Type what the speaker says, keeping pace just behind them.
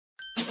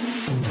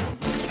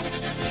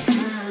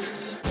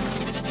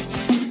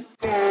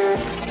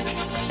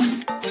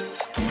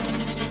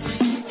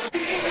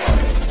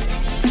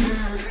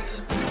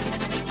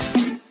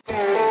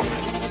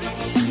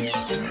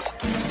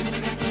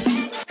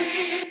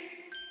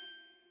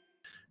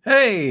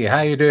Hey,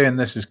 how you doing?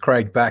 This is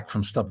Craig back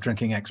from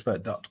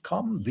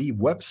StopDrinkingExpert.com, the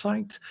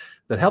website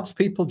that helps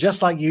people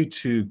just like you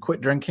to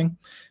quit drinking.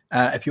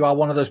 If you are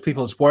one of those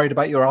people that's worried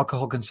about your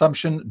alcohol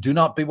consumption, do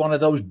not be one of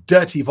those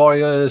dirty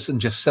voyeurs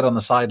and just sit on the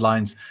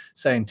sidelines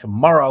saying,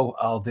 tomorrow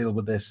I'll deal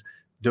with this.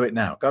 Do it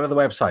now. Go to the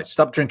website,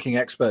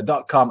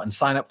 StopDrinkingExpert.com, and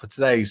sign up for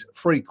today's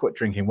free quit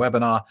drinking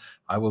webinar.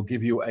 I will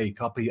give you a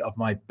copy of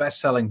my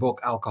best-selling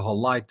book,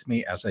 Alcohol Lied to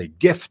Me, as a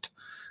gift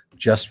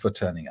just for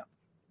turning up.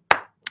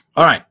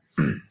 All right.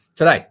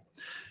 Today,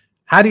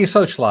 how do you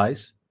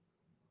socialize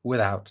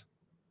without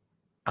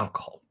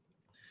alcohol?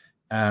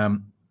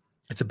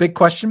 It's a big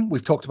question.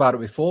 We've talked about it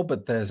before,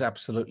 but there's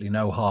absolutely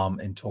no harm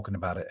in talking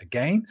about it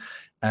again.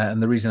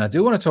 And the reason I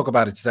do want to talk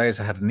about it today is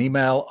I had an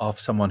email of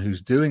someone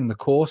who's doing the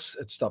course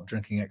at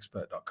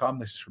StopDrinkingExpert.com.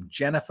 This is from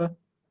Jennifer.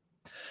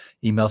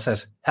 Email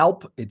says,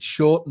 help. It's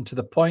short and to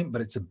the point,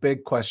 but it's a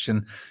big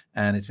question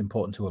and it's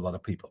important to a lot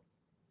of people.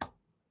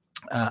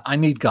 I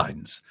need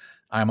guidance.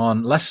 I'm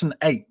on lesson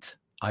 8.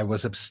 I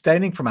was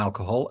abstaining from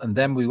alcohol, and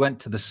then we went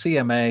to the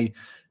CMA,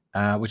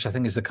 which I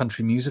think is the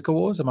Country Music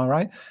Awards. Am I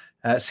right?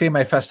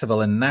 CMA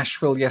Festival in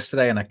Nashville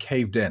yesterday, and I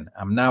caved in.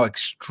 I'm now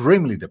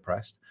extremely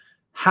depressed.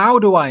 How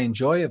do I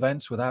enjoy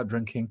events without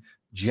drinking?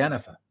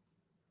 Jennifer.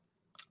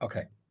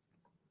 Okay.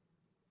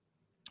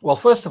 Well,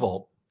 first of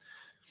all,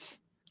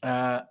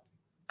 I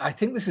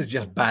think this is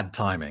just bad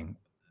timing.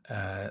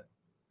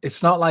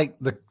 It's not like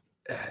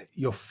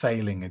you're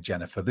failing,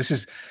 Jennifer. This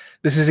is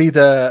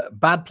either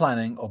bad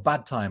planning or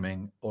bad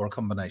timing or a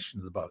combination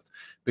of the both,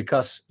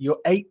 because you're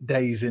 8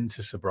 days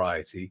into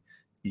sobriety,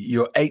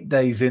 you're 8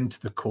 days into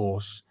the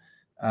course,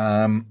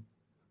 and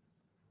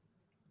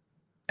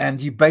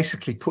you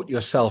basically put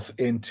yourself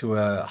into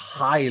a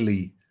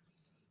highly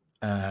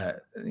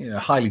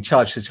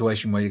charged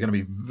situation where you're going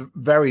to be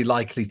very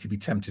likely to be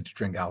tempted to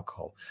drink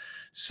alcohol.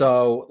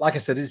 So, like I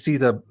said, it's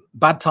either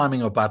bad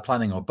timing or bad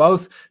planning or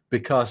both,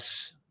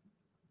 because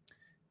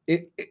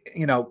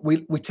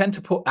we tend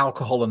to put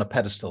alcohol on a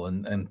pedestal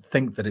and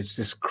think that it's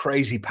this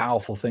crazy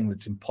powerful thing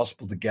that's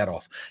impossible to get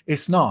off.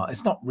 It's not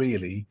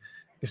really.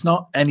 It's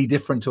not any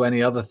different to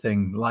any other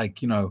thing,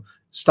 like,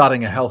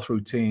 starting a health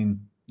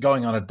routine,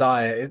 going on a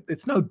diet.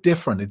 It's no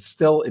different. It's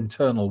still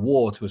internal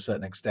war to a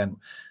certain extent.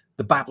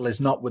 The battle is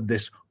not with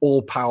this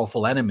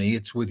all-powerful enemy.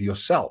 It's with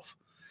yourself.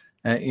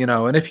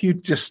 And if you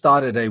just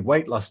started a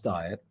weight loss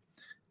diet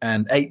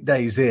and 8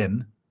 days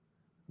in,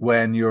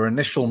 when your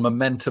initial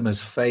momentum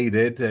has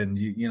faded and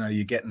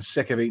you're getting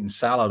sick of eating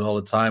salad all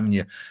the time,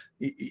 and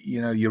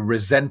you're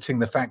resenting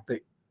the fact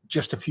that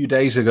just a few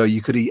days ago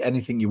you could eat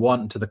anything you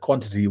want to the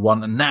quantity you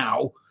want, and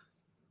now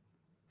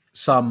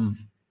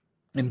some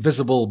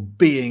invisible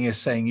being is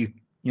saying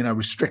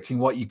restricting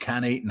what you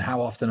can eat and how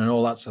often and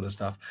all that sort of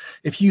stuff.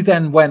 If you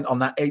then went on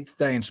that 8th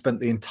day and spent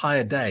the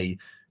entire day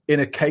in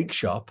a cake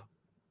shop,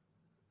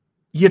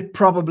 you'd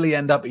probably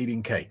end up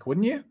eating cake,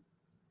 wouldn't you?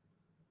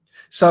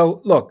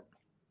 So look,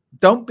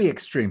 don't be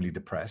extremely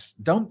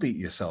depressed. Don't beat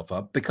yourself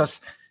up,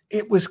 because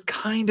it was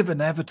kind of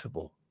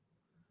inevitable,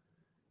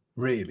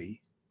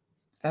 really.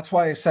 That's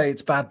why I say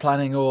it's bad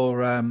planning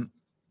or,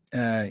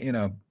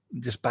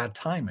 just bad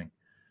timing.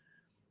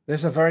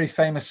 There's a very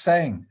famous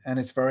saying, and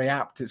it's very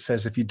apt. It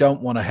says, if you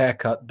don't want a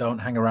haircut, don't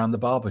hang around the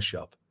barber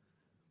shop,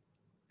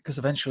 because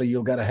eventually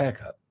you'll get a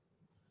haircut.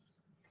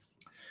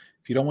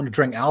 If you don't want to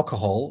drink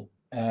alcohol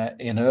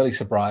in early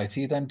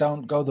sobriety, then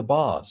don't go to the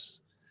bars.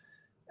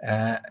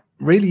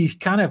 Really,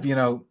 kind of,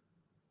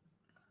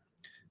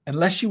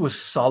 unless you were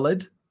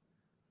solid.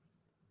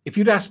 If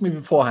you'd asked me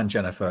beforehand,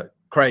 Jennifer,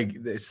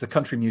 Craig, it's the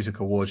Country Music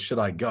Awards, should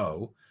I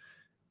go?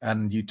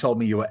 And you told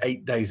me you were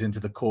 8 days into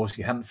the course,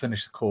 you hadn't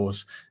finished the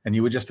course, and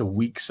you were just a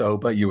week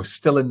sober, you were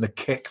still in the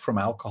kick from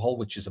alcohol,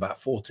 which is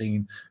about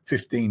 14,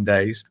 15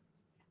 days.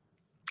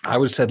 I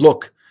would have said,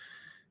 look,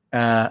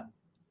 if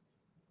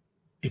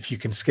you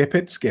can skip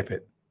it, skip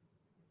it.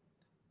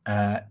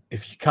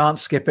 If you can't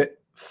skip it,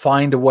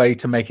 find a way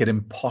to make it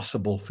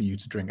impossible for you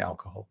to drink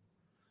alcohol.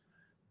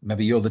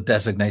 Maybe you're the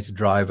designated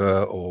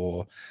driver,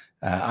 or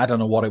I don't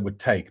know what it would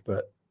take,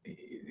 but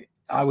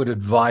I would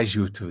advise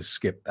you to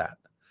skip that.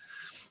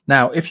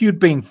 Now, if you'd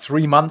been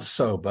 3 months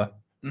sober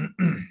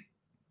and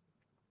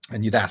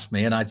you'd asked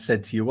me and I'd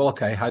said to you, well,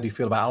 okay, how do you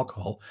feel about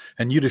alcohol?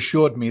 And you'd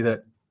assured me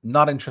that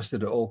not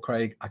interested at all,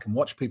 Craig. I can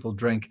watch people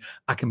drink.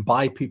 I can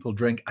buy people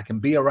drink. I can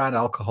be around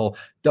alcohol.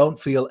 Don't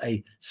feel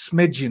a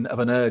smidgen of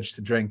an urge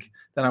to drink.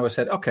 Then I would have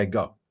said, okay,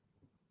 go.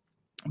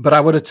 But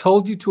I would have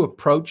told you to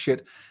approach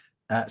it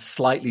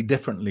slightly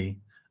differently.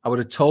 I would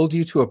have told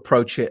you to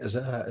approach it as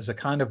a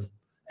kind of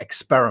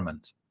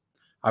experiment.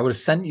 I would have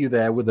sent you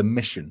there with a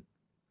mission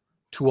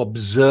to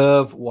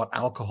observe what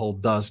alcohol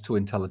does to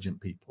intelligent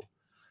people.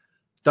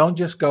 Don't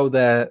just go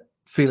there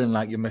feeling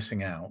like you're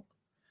missing out.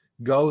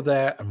 Go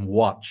there and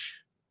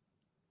watch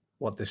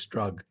what this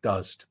drug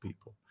does to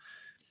people.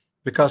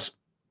 Because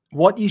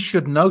what you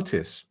should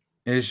notice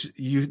is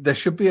there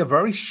should be a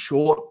very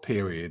short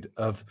period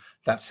of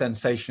that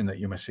sensation that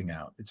you're missing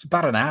out. It's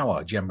about an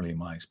hour, generally, in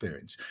my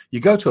experience.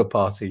 You go to a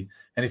party,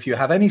 and if you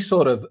have any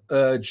sort of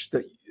urge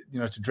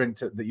to drink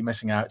that you're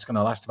missing out, it's going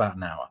to last about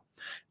an hour.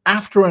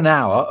 After an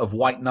hour of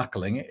white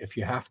knuckling, if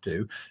you have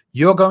to,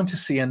 you're going to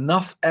see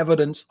enough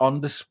evidence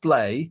on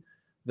display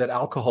that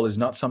alcohol is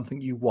not something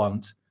you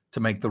want to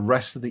make the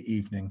rest of the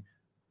evening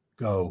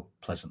go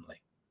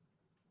pleasantly.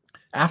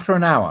 After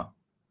an hour,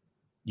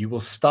 you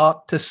will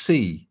start to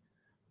see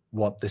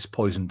what this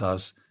poison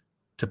does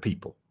to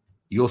people.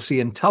 You'll see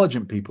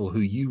intelligent people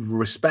who you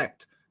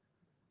respect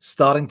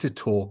starting to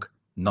talk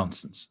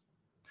nonsense.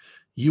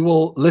 You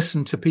will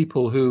listen to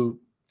people who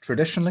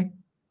traditionally,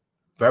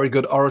 very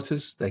good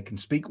orators, they can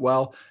speak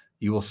well.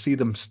 You will see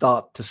them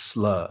start to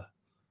slur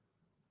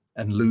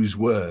and lose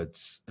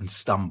words and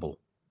stumble.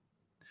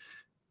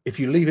 If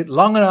you leave it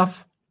long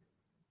enough,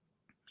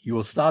 you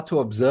will start to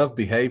observe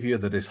behavior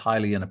that is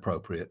highly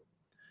inappropriate.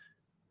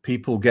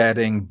 People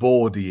getting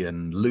bawdy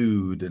and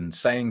lewd and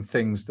saying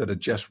things that are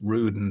just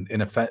rude and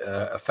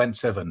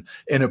offensive and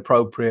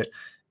inappropriate.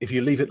 If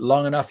you leave it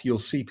long enough, you'll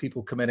see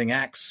people committing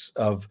acts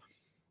of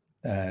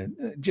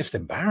just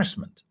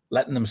embarrassment,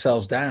 letting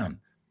themselves down.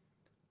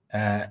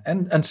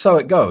 And so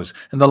it goes.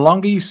 And the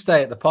longer you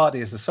stay at the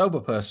party as a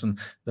sober person,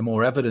 the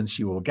more evidence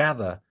you will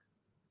gather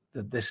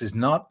that this is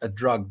not a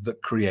drug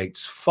that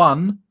creates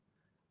fun.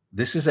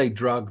 This is a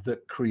drug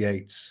that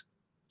creates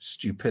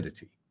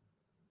stupidity.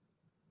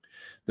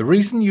 The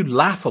reason you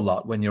laugh a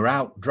lot when you're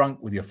out drunk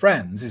with your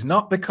friends is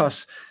not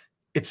because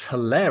it's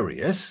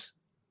hilarious.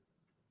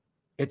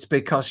 It's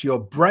because your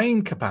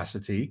brain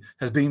capacity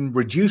has been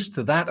reduced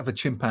to that of a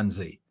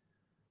chimpanzee.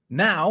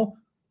 Now,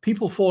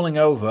 people falling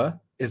over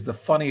is the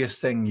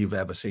funniest thing you've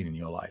ever seen in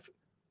your life.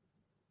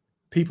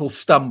 People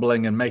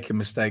stumbling and making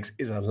mistakes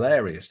is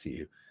hilarious to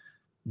you.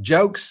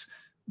 Jokes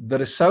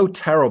that are so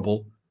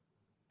terrible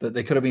that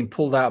they could have been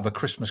pulled out of a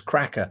Christmas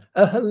cracker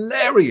are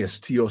hilarious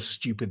to your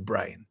stupid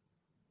brain.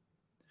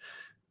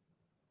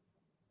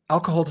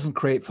 Alcohol doesn't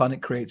create fun,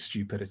 it creates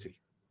stupidity.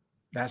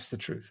 That's the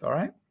truth, all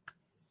right?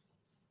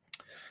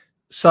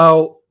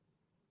 So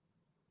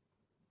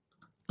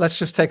let's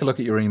just take a look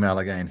at your email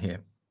again here.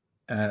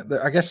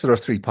 I guess there are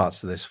three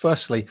parts to this.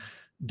 Firstly,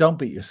 don't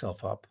beat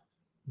yourself up.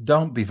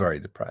 Don't be very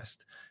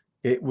depressed.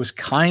 It was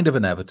kind of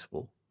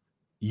inevitable.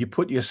 You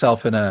put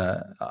yourself in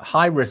a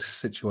high-risk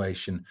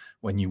situation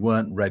when you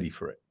weren't ready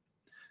for it.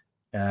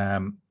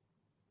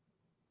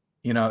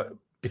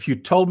 If you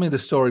told me the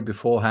story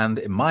beforehand,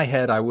 in my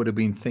head, I would have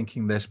been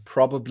thinking there's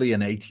probably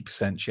an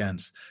 80%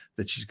 chance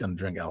that she's going to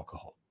drink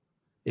alcohol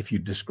if you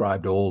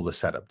described all the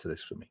setup to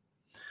this for me.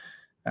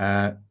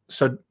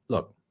 So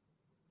look,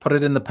 put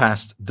it in the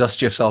past, dust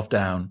yourself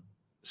down,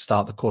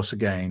 start the course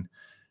again,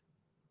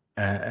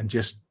 and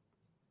just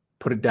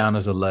put it down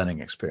as a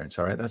learning experience.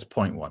 All right, that's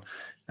point one.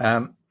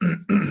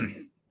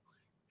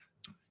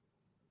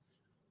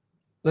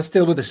 Let's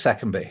deal with the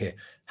second bit here.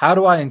 How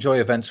do I enjoy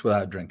events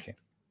without drinking?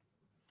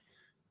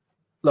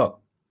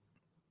 Look,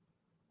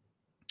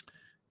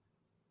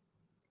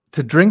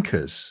 to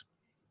drinkers,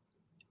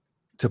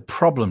 to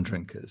problem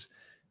drinkers,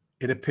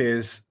 it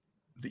appears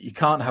that you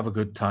can't have a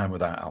good time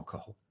without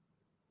alcohol.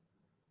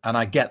 And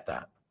I get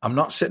that. I'm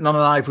not sitting on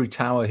an ivory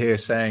tower here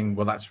saying,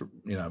 well, that's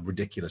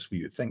ridiculous for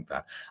you to think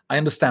that. I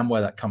understand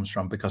where that comes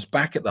from, because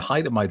back at the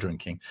height of my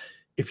drinking,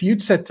 if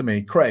you'd said to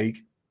me,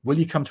 Craig, will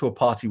you come to a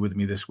party with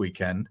me this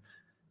weekend?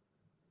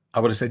 I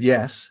would have said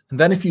yes. And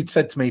then if you'd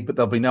said to me, but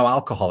there'll be no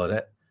alcohol in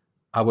it,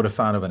 I would have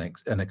found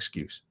an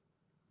excuse.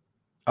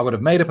 I would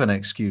have made up an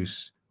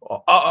excuse.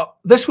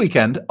 This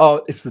weekend,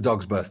 it's the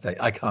dog's birthday.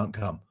 I can't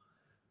come.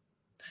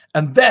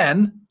 And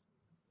then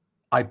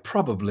I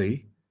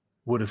probably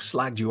would have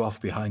slagged you off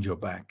behind your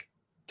back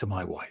to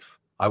my wife.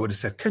 I would have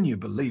said, can you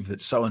believe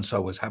that so-and-so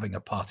was having a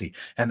party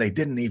and they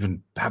didn't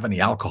even have any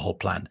alcohol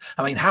planned?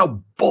 I mean,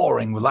 how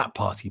boring will that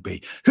party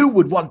be? Who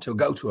would want to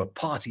go to a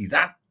party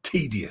that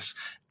tedious?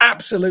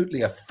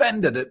 Absolutely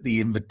offended at the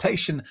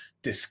invitation.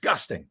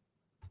 Disgusting.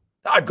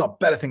 I've got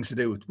better things to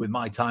do with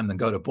my time than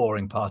go to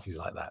boring parties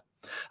like that.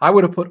 I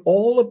would have put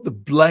all of the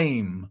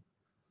blame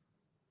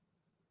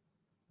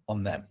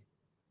on them.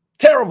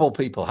 Terrible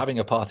people having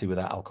a party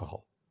without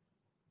alcohol.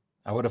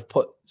 I would have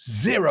put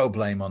zero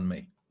blame on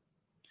me.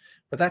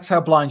 But that's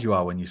how blind you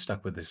are when you're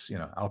stuck with this,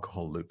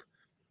 alcohol loop.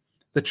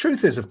 The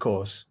truth is, of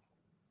course,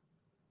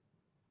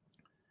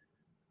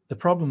 the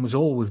problem was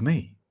all with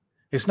me.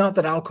 It's not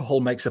that alcohol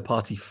makes a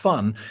party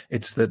fun.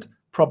 It's that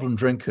problem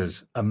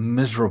drinkers are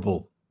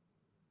miserable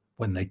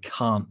when they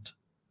can't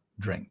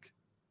drink.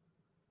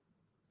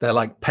 They're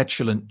like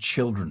petulant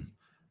children.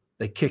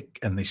 They kick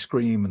and they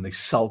scream and they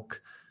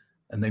sulk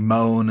and they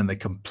moan and they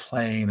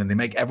complain and they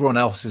make everyone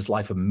else's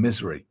life a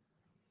misery.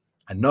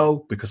 I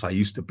know, because I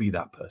used to be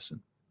that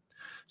person.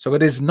 So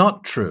it is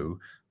not true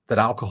that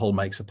alcohol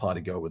makes a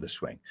party go with a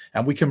swing.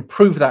 And we can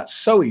prove that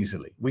so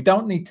easily. We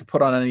don't need to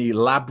put on any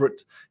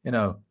elaborate,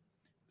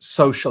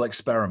 social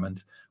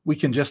experiment. We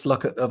can just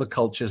look at other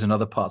cultures and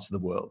other parts of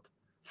the world.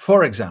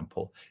 For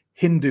example,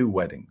 Hindu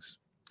weddings.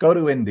 Go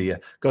to India,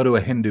 go to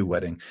a Hindu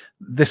wedding.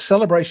 This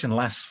celebration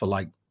lasts for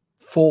like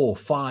 4 or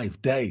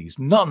 5 days,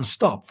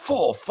 non-stop, 4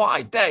 or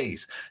 5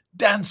 days,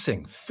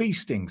 dancing,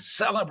 feasting,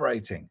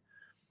 celebrating.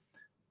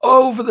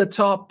 Over the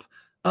top,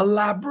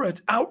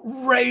 elaborate,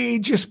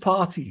 outrageous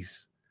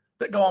parties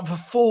that go on for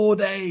 4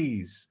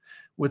 days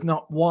with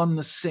not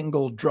one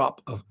single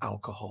drop of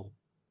alcohol.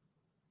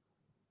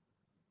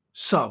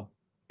 So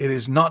it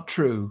is not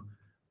true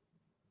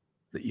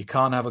that you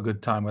can't have a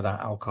good time without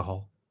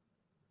alcohol.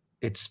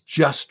 It's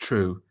just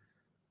true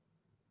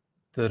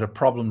that a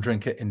problem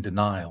drinker in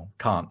denial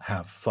can't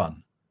have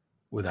fun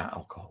without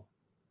alcohol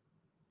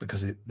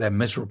because they're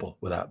miserable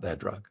without their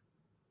drug.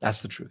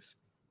 That's the truth.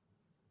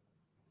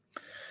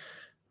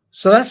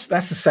 So that's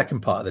the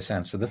second part of this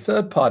answer. The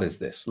third part is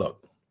this.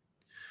 Look,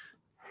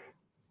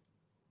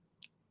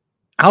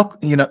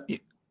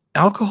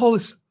 alcohol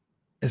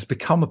has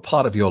become a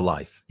part of your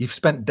life. You've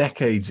spent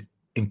decades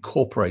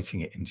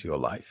incorporating it into your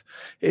life.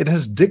 It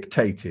has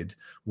dictated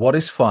what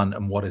is fun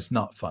and what is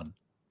not fun.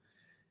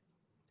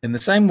 In the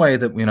same way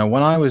that, when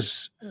I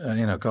was,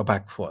 go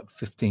back,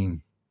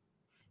 15,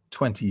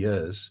 20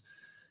 years,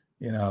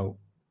 and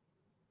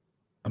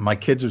my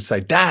kids would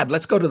say, "Dad,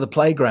 let's go to the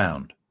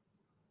playground."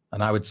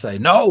 And I would say,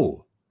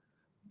 "No,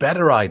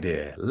 better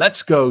idea.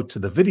 Let's go to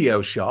the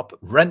video shop,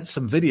 rent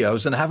some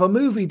videos, and have a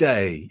movie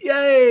day.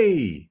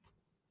 Yay!"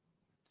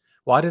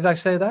 Why did I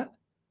say that?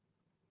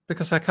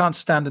 Because I can't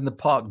stand in the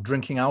park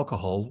drinking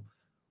alcohol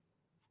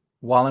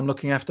while I'm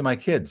looking after my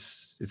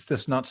kids. It's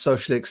just not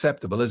socially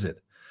acceptable, is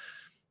it?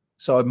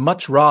 So I'd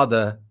much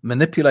rather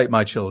manipulate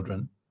my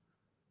children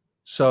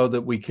so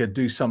that we could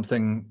do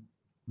something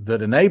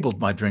that enabled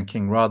my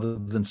drinking rather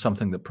than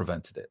something that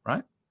prevented it,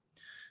 right?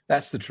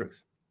 That's the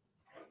truth.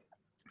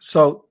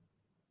 So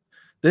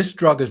this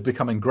drug has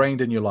become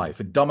ingrained in your life.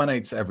 It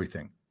dominates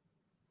everything.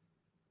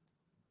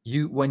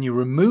 When you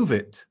remove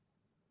it,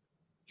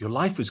 your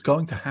life is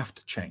going to have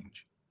to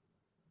change.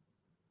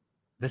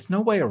 There's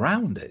no way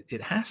around it.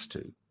 It has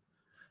to.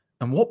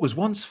 And what was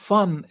once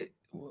fun,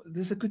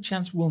 there's a good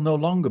chance will no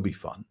longer be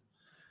fun.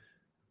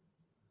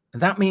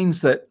 And that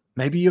means that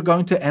maybe you're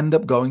going to end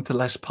up going to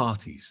less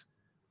parties.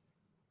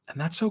 And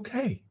that's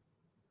okay.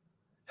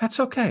 That's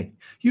okay.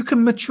 You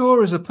can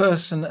mature as a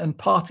person and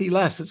party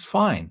less. It's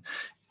fine.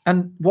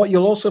 And what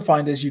you'll also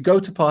find is you go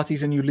to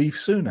parties and you leave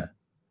sooner.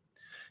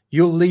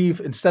 You'll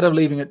leave, instead of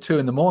leaving at 2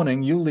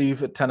 a.m, you'll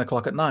leave at 10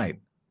 o'clock at night.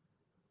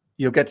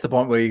 You'll get to the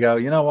point where you go,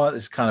 "You know what?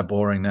 It's kind of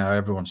boring now.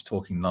 Everyone's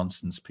talking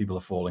nonsense. People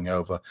are falling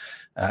over.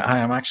 I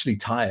am actually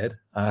tired.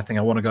 I think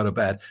I want to go to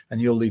bed."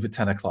 And you'll leave at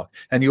 10 o'clock.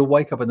 And you'll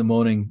wake up in the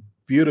morning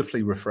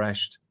beautifully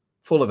refreshed,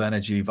 full of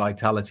energy,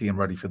 vitality, and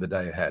ready for the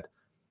day ahead.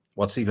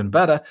 What's even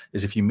better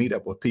is if you meet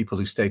up with people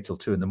who stay till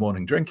 2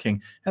 a.m.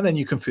 drinking, and then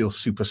you can feel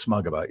super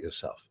smug about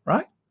yourself,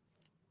 right?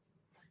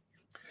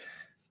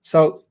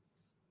 So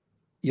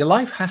your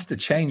life has to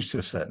change to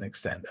a certain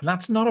extent, and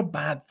that's not a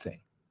bad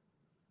thing.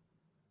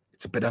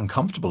 It's a bit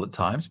uncomfortable at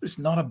times, but it's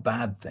not a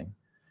bad thing.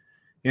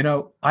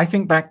 I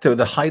think back to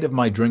the height of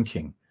my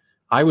drinking.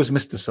 I was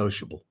Mr.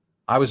 Sociable.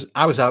 I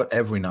was out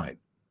every night.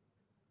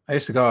 I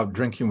used to go out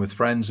drinking with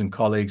friends and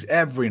colleagues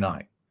every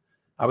night.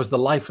 I was the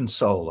life and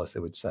soul, as they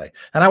would say.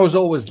 And I was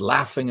always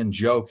laughing and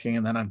joking,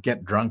 and then I'd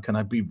get drunk and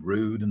I'd be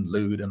rude and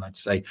lewd, and I'd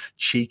say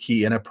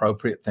cheeky,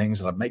 inappropriate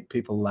things, and I'd make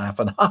people laugh,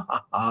 and ha,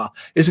 ha, ha,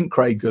 isn't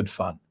Craig good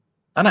fun?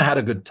 And I had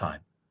a good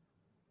time.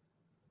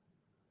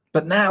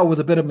 But now, with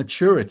a bit of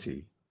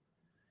maturity,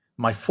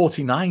 my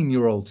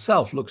 49-year-old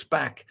self looks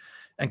back,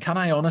 and can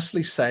I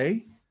honestly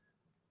say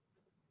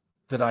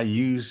that I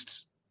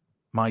used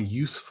my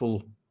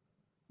youthful,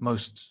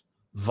 most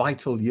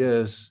vital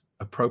years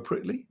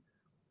appropriately?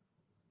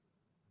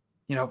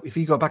 If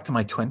you go back to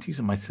my 20s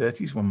and my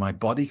 30s, when my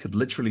body could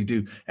literally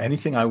do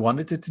anything I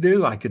wanted it to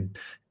do, I could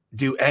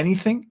do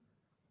anything.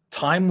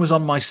 Time was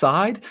on my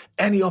side.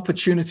 Any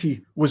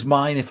opportunity was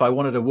mine. If I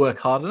wanted to work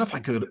hard enough, I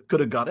could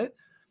have got it.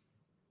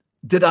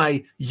 Did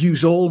I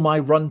use all my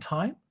run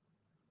time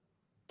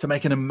to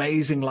make an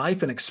amazing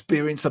life and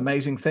experience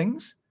amazing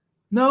things?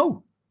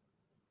 No.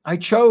 I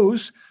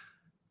chose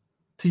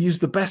to use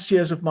the best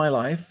years of my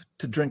life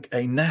to drink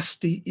a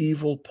nasty,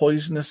 evil,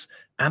 poisonous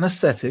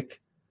anesthetic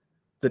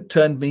that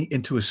turned me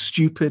into a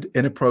stupid,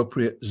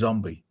 inappropriate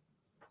zombie.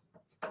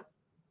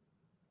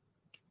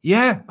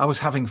 Yeah, I was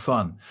having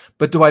fun.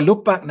 But do I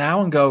look back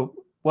now and go,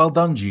 "Well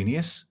done,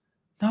 genius"?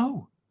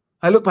 No.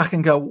 I look back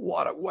and go,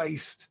 "What a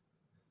waste.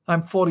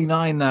 I'm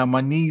 49 now.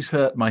 My knees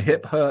hurt. My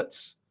hip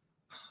hurts."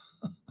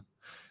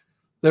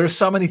 There are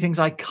so many things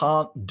I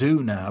can't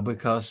do now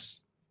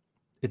because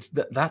it's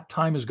that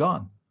time is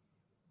gone.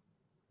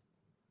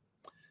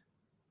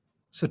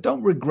 So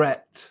don't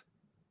regret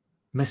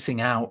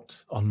missing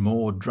out on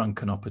more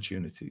drunken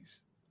opportunities.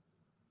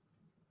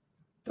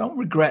 Don't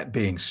regret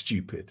being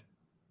stupid.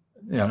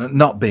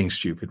 Not being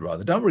stupid,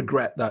 rather. Don't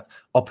regret that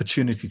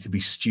opportunity to be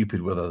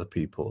stupid with other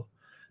people.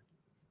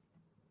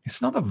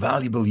 It's not a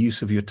valuable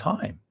use of your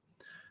time.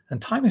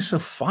 And time is so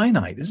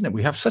finite, isn't it?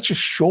 We have such a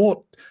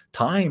short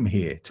time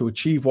here to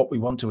achieve what we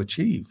want to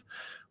achieve.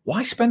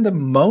 Why spend a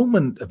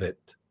moment of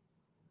it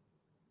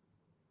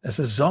as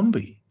a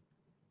zombie?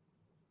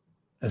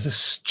 As a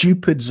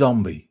stupid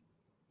zombie?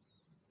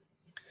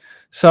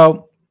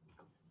 So,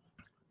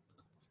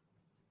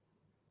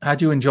 how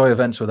do you enjoy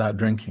events without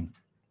drinking?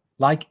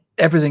 Like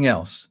everything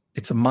else,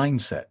 It's a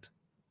mindset.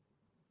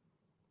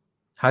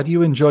 How do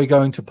you enjoy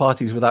going to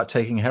parties without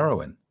taking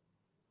heroin?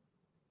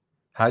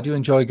 How do you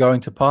enjoy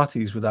going to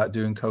parties without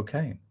doing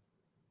cocaine?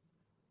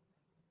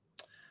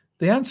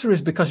 The answer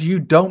is because you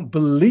don't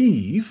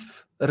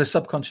believe at a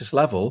subconscious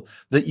level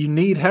that you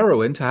need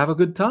heroin to have a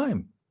good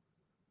time.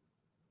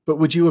 But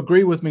would you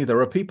agree with me? There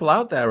are people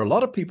out there, a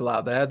lot of people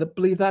out there, that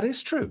believe that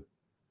is true.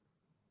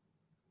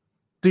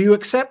 Do you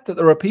accept that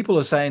there are people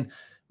who are saying,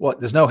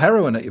 what, there's no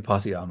heroin at your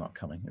party? I'm not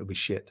coming. It'll be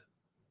shit.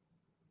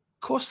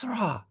 Of course there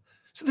are.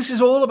 So this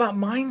is all about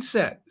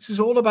mindset. This is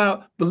all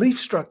about belief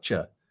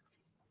structure.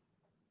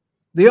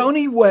 The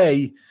only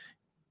way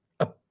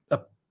a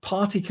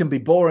party can be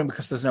boring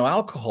because there's no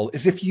alcohol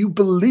is if you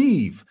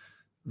believe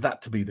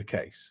that to be the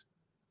case.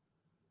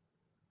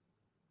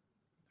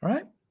 All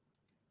right?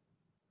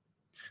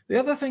 The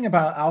other thing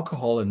about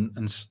alcohol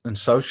and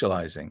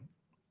socializing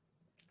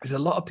is a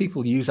lot of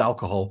people use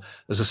alcohol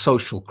as a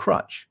social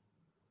crutch.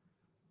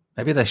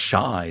 Maybe they're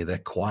shy, they're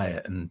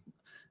quiet, and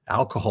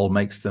alcohol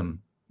makes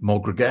them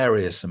more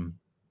gregarious and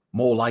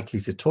more likely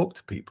to talk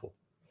to people.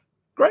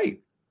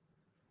 Great.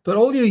 But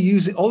all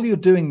you're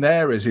doing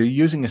there is you're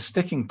using a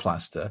sticking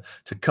plaster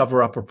to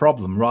cover up a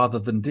problem rather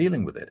than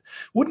dealing with it.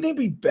 Wouldn't it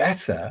be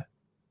better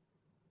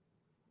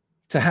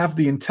to have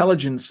the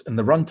intelligence and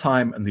the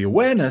runtime and the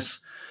awareness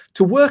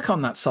to work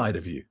on that side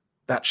of you,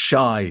 that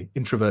shy,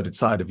 introverted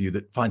side of you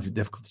that finds it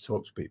difficult to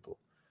talk to people?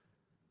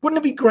 Wouldn't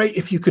it be great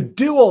if you could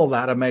do all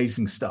that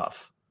amazing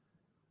stuff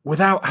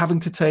without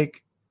having to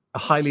take a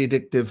highly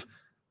addictive,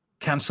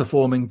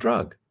 cancer-forming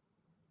drug?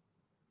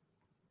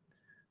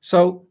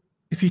 So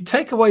if you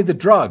take away the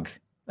drug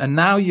and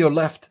now you're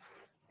left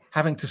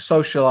having to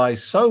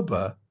socialize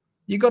sober,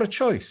 you got a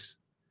choice.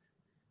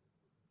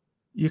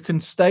 You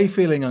can stay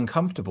feeling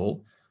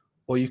uncomfortable,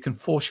 or you can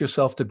force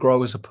yourself to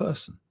grow as a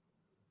person.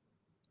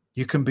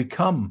 You can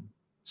become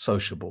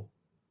sociable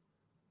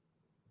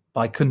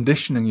by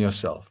conditioning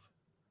yourself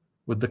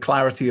with the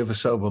clarity of a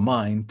sober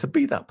mind to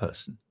be that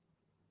person,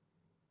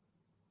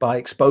 by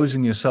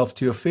exposing yourself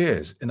to your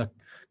fears in a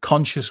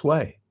conscious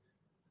way,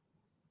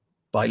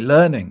 by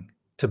learning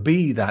to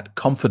be that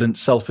confident,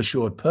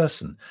 self-assured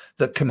person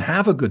that can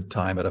have a good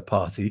time at a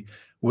party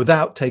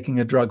without taking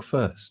a drug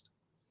first.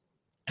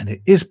 And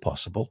it is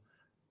possible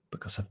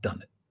because I've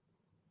done it.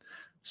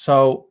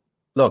 So,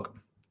 look,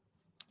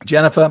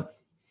 Jennifer,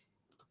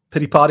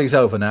 pity party's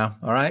over now,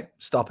 all right?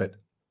 Stop it.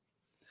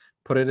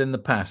 Put it in the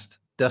past.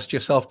 Dust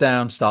yourself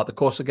down, start the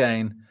course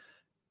again,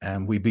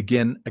 and we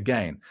begin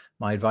again.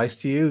 My advice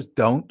to you is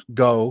don't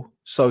go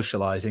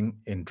socializing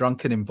in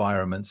drunken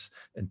environments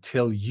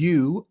until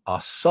you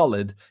are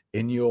solid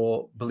in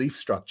your belief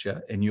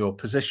structure, in your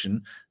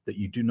position that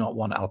you do not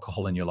want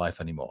alcohol in your life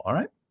anymore, all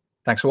right?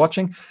 Thanks for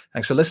watching.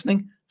 Thanks for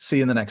listening. See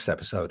you in the next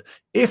episode.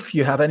 If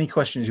you have any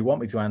questions you want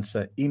me to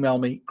answer, email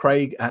me,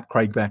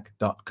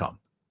 craig@craigbeck.com.